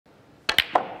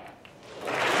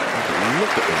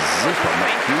Crisp on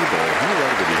that cue ball. How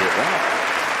well did he hit that?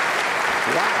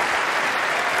 Wow.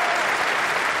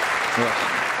 Well,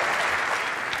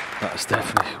 that's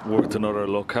definitely worth another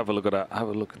look. Have a look at that. Have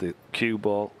a look at the cue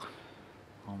ball.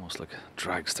 Almost like a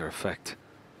dragster effect.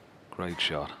 Great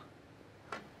shot.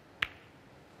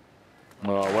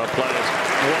 Oh, well played.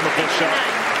 Wonderful shot.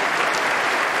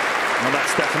 And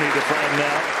that's definitely the frame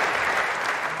now.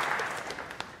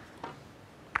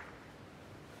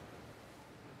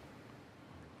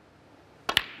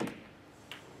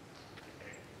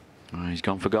 Oh, he's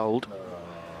gone for gold.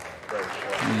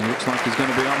 He looks like he's going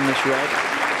to be on this red.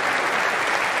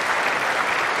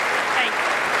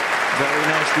 Very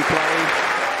nicely played.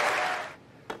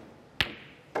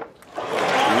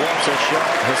 What a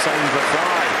shot, Hussein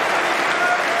Vafaei.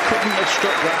 Couldn't have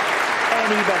struck that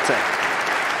any better.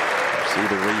 See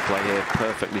the replay here,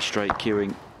 perfectly straight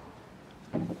cueing.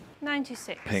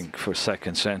 96. Pink for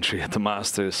second century at the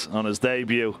Masters on his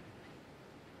debut.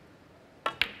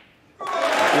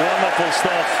 Wonderful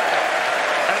stuff.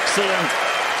 Excellent.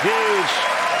 Huge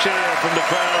cheer from the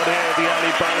crowd here at the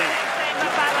Ali Pali.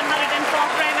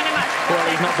 Well,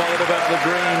 he's not bothered about the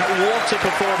green. What a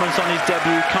performance on his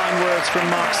debut. Kind words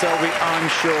from Mark Selby, I'm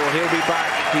sure. He'll be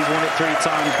back. He's won it 3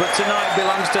 times. But tonight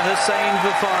belongs to Hussein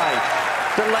Vafaei,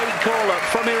 the late call-up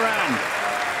from Iran.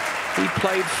 He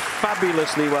played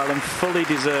fabulously well and fully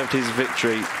deserved his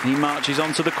victory. He marches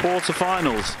on to the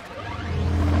quarterfinals.